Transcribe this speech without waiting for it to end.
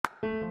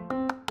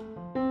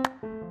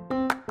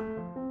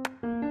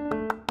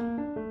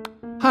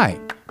Hi,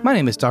 my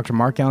name is Dr.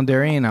 Mark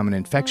Alendary, and I'm an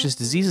infectious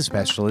diseases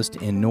specialist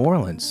in New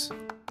Orleans.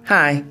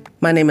 Hi,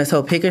 my name is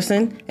Hope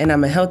Hickerson, and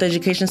I'm a health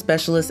education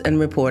specialist and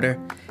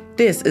reporter.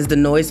 This is the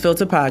Noise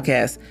Filter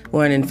Podcast,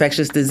 where an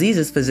infectious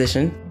diseases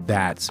physician,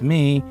 That's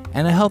me,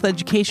 and a health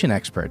education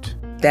expert,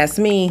 that's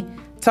me,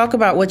 talk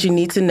about what you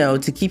need to know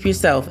to keep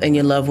yourself and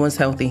your loved ones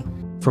healthy.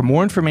 For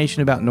more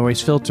information about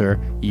Noise Filter,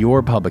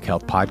 your public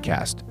health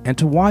podcast, and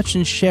to watch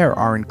and share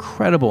our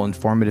incredible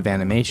informative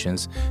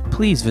animations,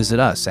 please visit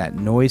us at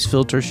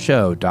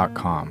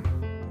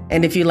noisefiltershow.com.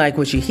 And if you like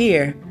what you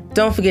hear,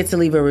 don't forget to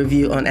leave a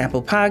review on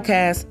Apple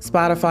Podcasts,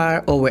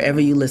 Spotify, or wherever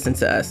you listen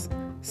to us.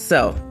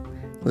 So,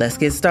 let's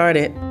get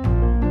started.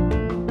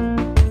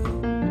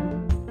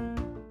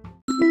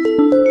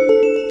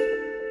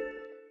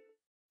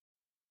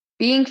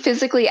 Being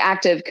physically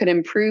active could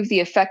improve the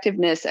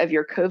effectiveness of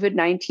your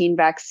COVID-19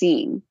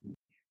 vaccine.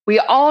 We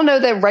all know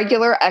that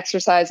regular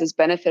exercise is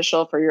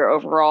beneficial for your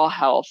overall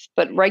health,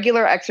 but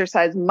regular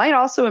exercise might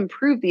also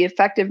improve the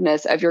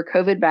effectiveness of your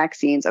COVID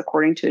vaccines,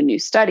 according to a new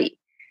study.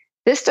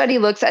 This study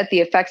looks at the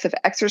effects of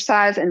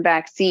exercise and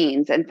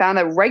vaccines and found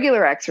that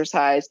regular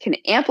exercise can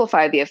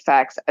amplify the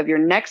effects of your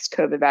next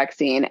COVID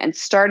vaccine, and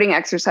starting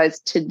exercise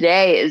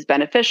today is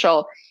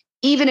beneficial,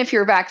 even if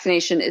your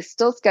vaccination is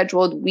still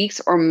scheduled weeks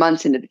or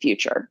months into the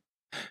future.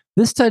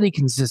 This study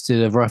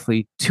consisted of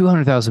roughly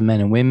 200,000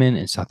 men and women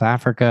in South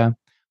Africa,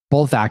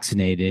 both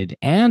vaccinated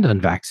and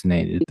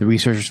unvaccinated. The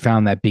researchers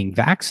found that being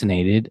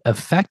vaccinated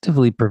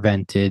effectively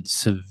prevented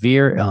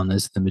severe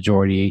illness in the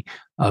majority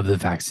of the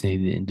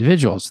vaccinated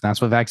individuals. And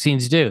that's what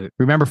vaccines do.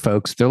 Remember,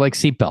 folks, they're like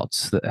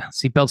seatbelts. The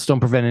seatbelts don't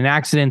prevent an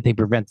accident, they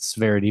prevent the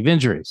severity of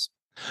injuries.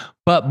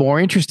 But more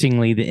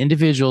interestingly, the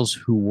individuals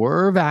who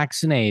were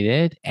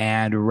vaccinated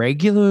and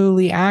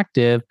regularly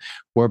active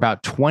were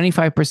about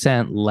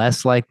 25%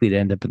 less likely to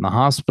end up in the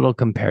hospital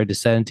compared to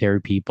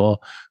sedentary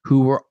people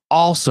who were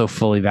also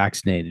fully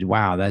vaccinated.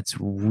 Wow, that's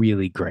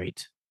really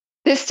great.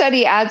 This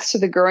study adds to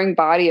the growing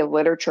body of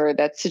literature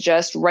that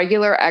suggests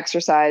regular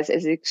exercise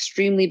is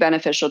extremely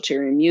beneficial to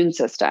your immune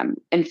system.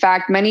 In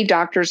fact, many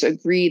doctors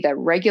agree that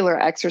regular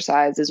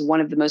exercise is one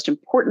of the most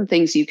important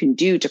things you can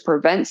do to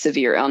prevent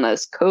severe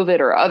illness, COVID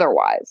or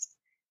otherwise.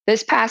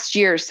 This past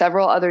year,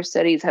 several other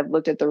studies have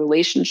looked at the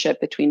relationship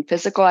between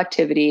physical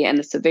activity and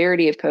the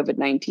severity of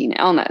COVID-19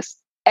 illness.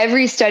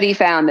 Every study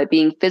found that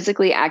being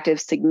physically active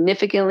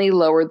significantly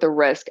lowered the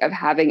risk of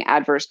having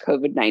adverse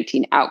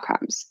COVID-19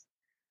 outcomes.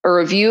 A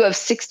review of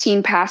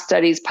 16 past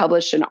studies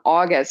published in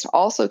August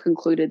also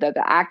concluded that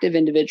the active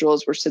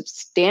individuals were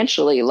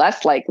substantially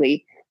less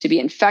likely to be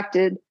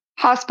infected,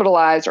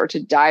 hospitalized, or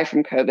to die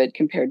from COVID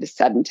compared to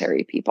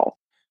sedentary people.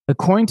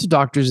 According to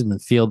doctors in the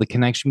field, the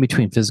connection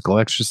between physical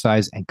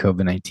exercise and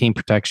COVID-19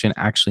 protection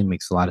actually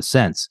makes a lot of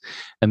sense.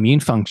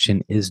 Immune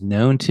function is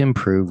known to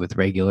improve with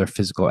regular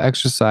physical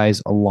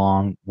exercise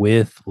along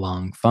with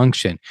lung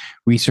function.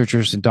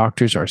 Researchers and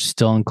doctors are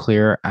still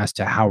unclear as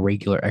to how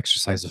regular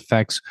exercise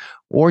affects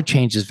or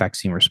changes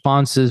vaccine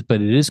responses,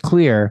 but it is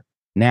clear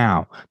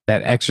now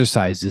that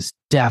exercise is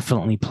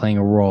definitely playing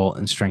a role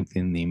in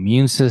strengthening the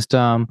immune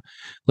system.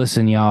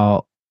 Listen,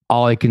 y'all,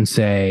 all I can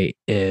say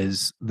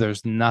is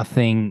there's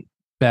nothing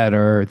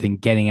better than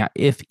getting out,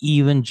 if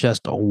even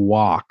just a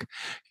walk.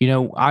 You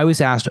know, I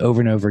was asked over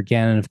and over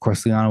again, and of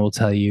course, Liana will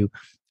tell you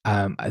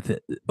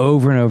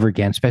over and over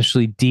again,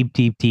 especially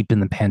deep in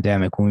the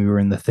pandemic, when we were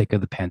in the thick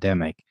of the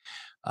pandemic.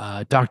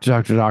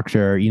 Doctor,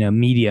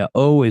 media,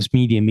 always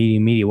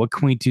media. What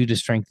can we do to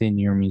strengthen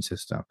your immune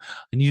system?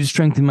 I need to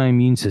strengthen my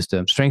immune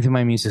system.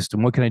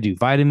 What can I do?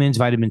 Vitamins,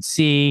 vitamin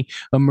C,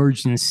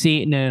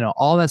 emergency. No.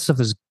 All that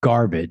stuff is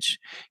garbage.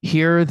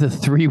 Here are the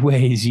 3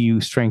 ways you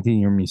strengthen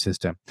your immune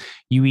system.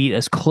 You eat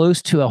as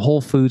close to a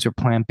whole foods or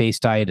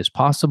plant-based diet as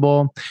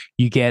possible.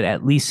 You get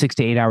at least 6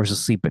 to 8 hours of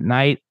sleep at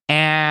night.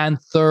 And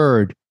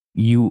third,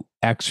 you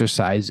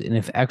exercise. And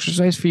if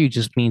exercise for you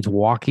just means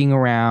walking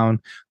around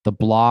the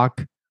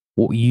block,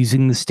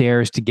 using the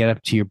stairs to get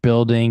up to your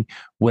building,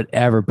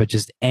 whatever, but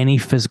just any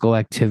physical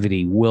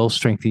activity will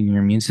strengthen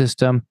your immune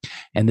system.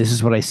 And this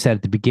is what I said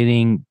at the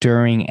beginning,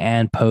 during,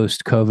 and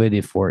post-COVID,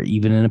 if we're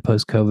even in a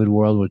post-COVID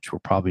world, which we're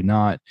probably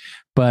not.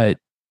 But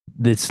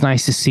it's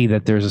nice to see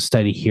that there's a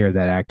study here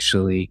that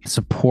actually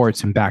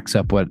supports and backs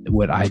up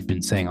what I've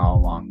been saying all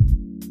along.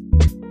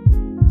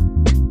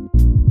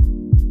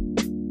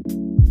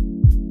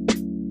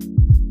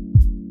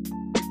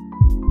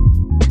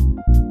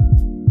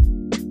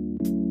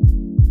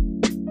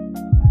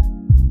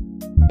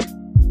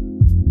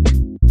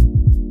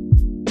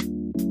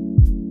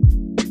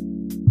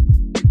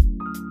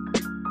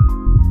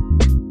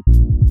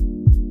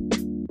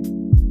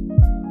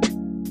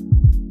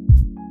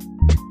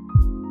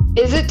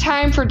 Is it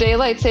time for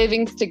daylight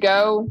savings to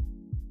go?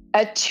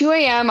 At 2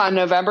 a.m. on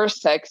November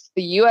 6th,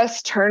 the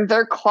U.S. turned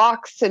their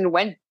clocks and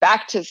went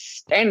back to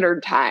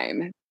standard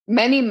time.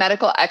 Many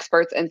medical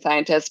experts and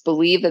scientists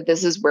believe that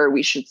this is where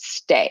we should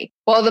stay.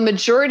 While the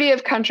majority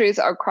of countries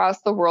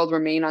across the world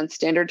remain on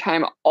standard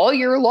time all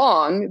year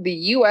long, the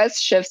US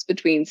shifts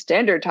between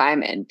standard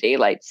time and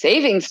daylight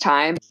savings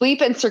time.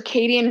 Sleep and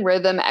circadian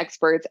rhythm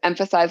experts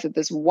emphasize that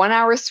this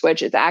 1-hour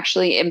switch is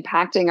actually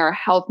impacting our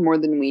health more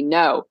than we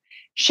know.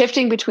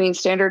 Shifting between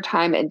standard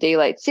time and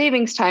daylight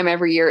savings time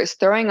every year is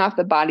throwing off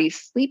the body's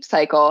sleep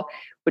cycle,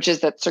 which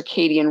is that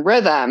circadian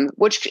rhythm,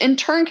 which in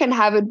turn can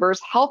have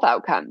adverse health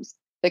outcomes.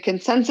 The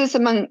consensus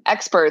among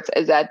experts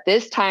is that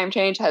this time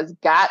change has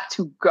got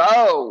to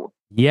go.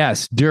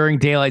 Yes, during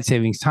daylight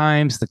savings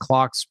times, the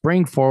clocks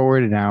spring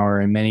forward an hour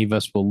and many of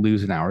us will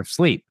lose an hour of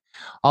sleep.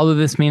 Although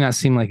this may not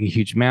seem like a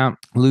huge amount,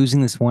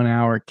 losing this 1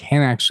 hour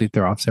can actually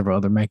throw off several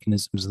other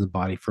mechanisms of the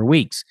body for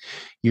weeks.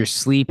 Your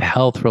sleep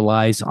health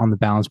relies on the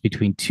balance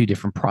between two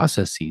different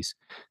processes: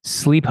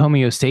 sleep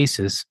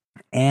homeostasis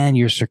and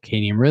your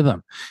circadian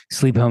rhythm.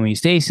 Sleep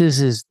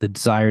homeostasis is the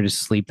desire to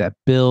sleep that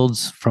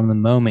builds from the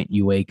moment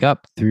you wake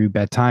up through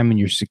bedtime, and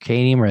your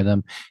circadian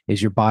rhythm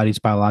is your body's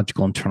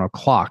biological internal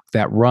clock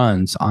that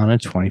runs on a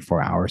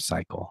 24-hour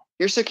cycle.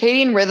 Your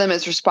circadian rhythm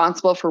is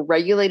responsible for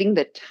regulating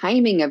the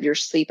timing of your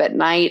sleep at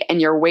night and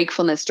your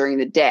wakefulness during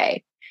the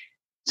day.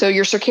 So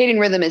your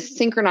circadian rhythm is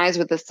synchronized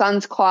with the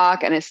sun's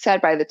clock and is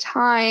set by the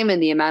time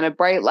and the amount of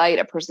bright light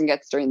a person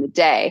gets during the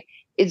day.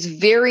 It's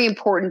very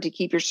important to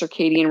keep your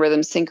circadian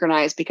rhythm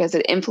synchronized because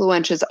it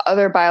influences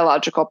other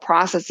biological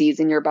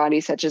processes in your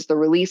body, such as the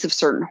release of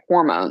certain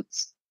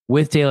hormones.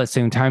 With daylight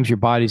saving times, your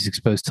body's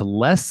exposed to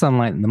less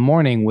sunlight in the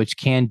morning, which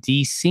can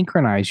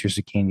desynchronize your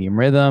circadian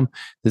rhythm.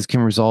 This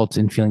can result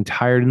in feeling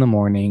tired in the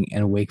morning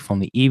and wakeful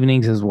in the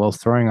evenings, as well as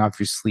throwing off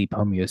your sleep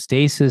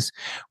homeostasis,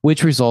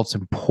 which results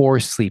in poor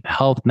sleep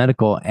health.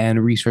 Medical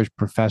and research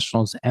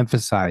professionals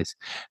emphasize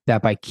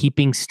that by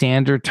keeping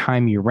standard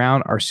time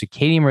year-round, our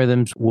circadian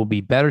rhythms will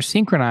be better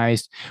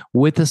synchronized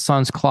with the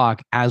sun's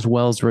clock as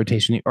well as the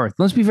rotation of the earth.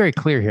 Let's be very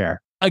clear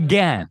here.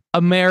 Again,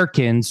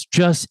 Americans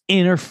just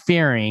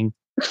interfering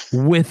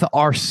with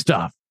our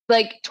stuff.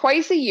 Like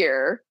twice a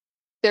year,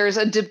 there's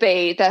a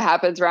debate that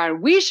happens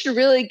around, we should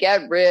really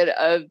get rid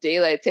of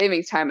daylight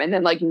savings time. And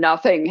then like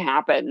nothing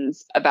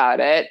happens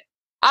about it.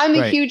 I'm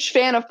a huge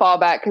fan of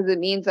fallback because it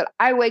means that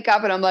I wake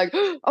up and I'm like,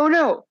 oh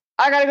no,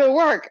 I got to go to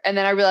work. And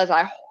then I realize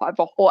I have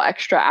a whole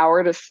extra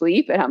hour to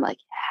sleep. And I'm like,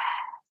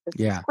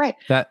 this is great.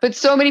 But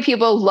so many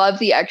people love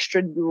the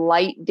extra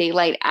light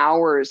daylight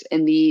hours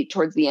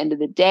towards the end of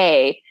the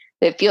day.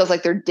 It feels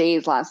like their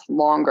days last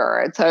longer.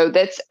 And so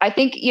I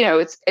think,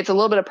 it's a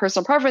little bit of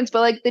personal preference,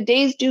 but like the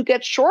days do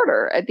get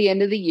shorter at the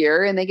end of the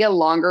year and they get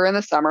longer in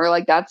the summer.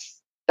 Like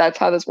that's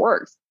how this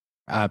works.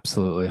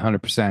 Absolutely.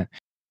 100%.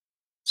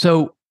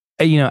 So,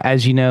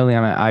 as you know,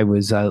 Liana, I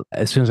was,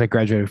 as soon as I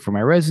graduated from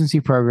my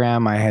residency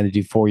program, I had to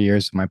do 4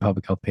 years of my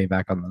public health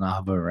payback on the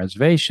Navajo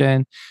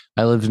Reservation.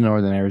 I lived in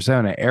northern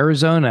Arizona.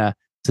 Arizona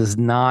does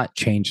not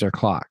change their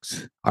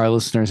clocks. Our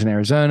listeners in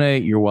Arizona,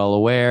 you're well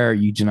aware,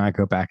 you do not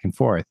go back and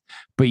forth.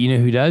 But you know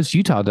who does?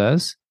 Utah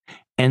does.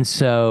 And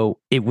so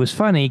it was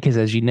funny because,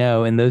 as you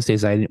know, in those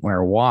days, I didn't wear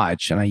a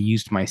watch and I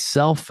used my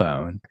cell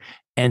phone.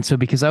 And so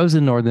because I was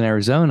in northern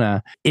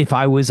Arizona, if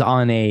I was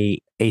on a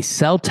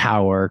cell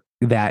tower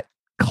that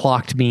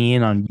clocked me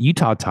in on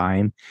Utah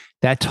time,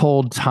 that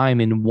told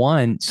time in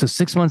one. So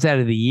 6 months out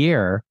of the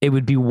year, it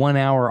would be 1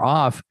 hour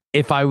off.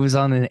 If I was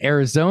on an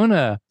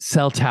Arizona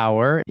cell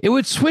tower, it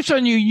would switch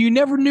on you. You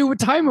never knew what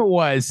time it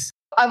was.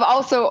 I've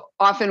also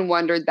often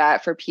wondered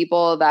that for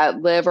people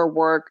that live or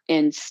work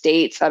in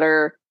states that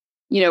are,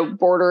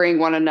 bordering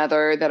one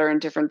another, that are in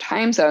different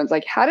time zones.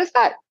 Like, how does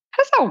that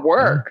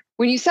work?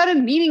 When you set a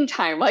meeting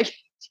time, like,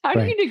 how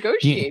do you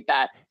negotiate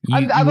that?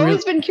 I've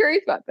always been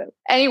curious about this.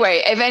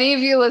 Anyway, if any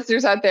of you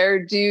listeners out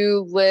there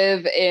do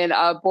live in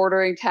a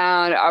bordering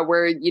town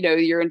where,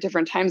 you're in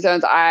different time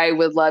zones, I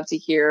would love to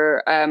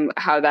hear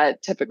how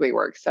that typically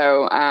works.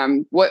 So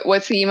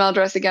what's the email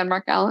address again,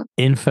 Mark Allen?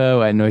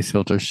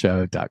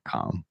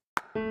 info@noisefiltershow.com.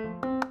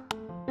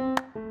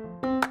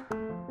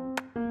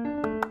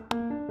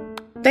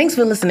 Thanks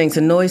for listening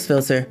to Noise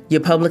Filter,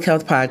 your public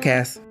health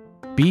podcast.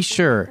 Be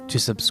sure to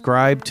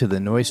subscribe to the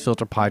Noise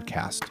Filter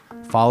podcast.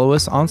 Follow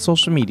us on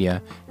social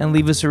media and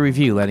leave us a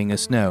review letting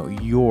us know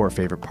your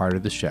favorite part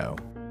of the show.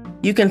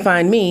 You can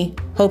find me,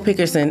 Hope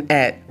Hickerson,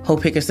 at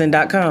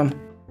hopehickerson.com.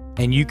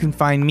 And you can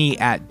find me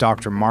at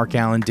Dr. Mark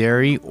Allen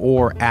Derry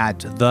or at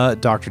the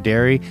Dr.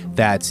 Derry.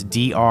 That's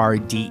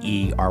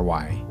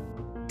DRDERY.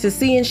 To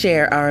see and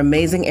share our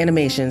amazing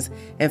animations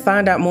and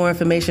find out more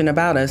information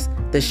about us,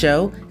 the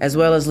show, as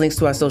well as links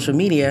to our social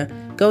media,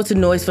 go to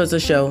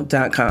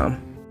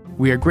noisefiltershow.com.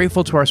 We are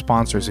grateful to our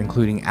sponsors,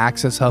 including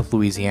Access Health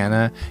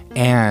Louisiana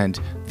and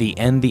the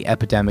End the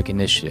Epidemic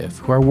Initiative,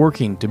 who are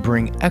working to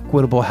bring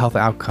equitable health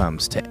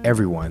outcomes to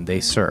everyone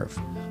they serve.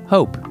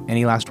 Hope,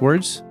 any last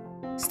words?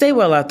 Stay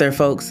well out there,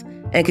 folks,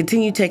 and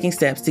continue taking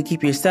steps to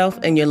keep yourself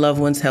and your loved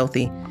ones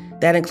healthy.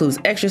 That includes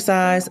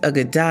exercise, a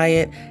good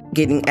diet,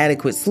 getting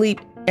adequate sleep,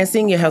 and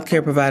seeing your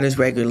healthcare providers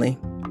regularly.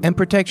 And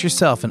protect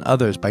yourself and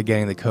others by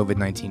getting the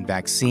COVID-19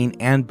 vaccine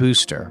and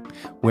booster,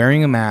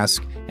 wearing a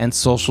mask, and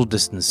social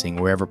distancing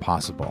wherever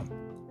possible.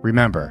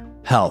 Remember,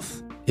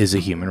 health is a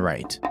human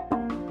right.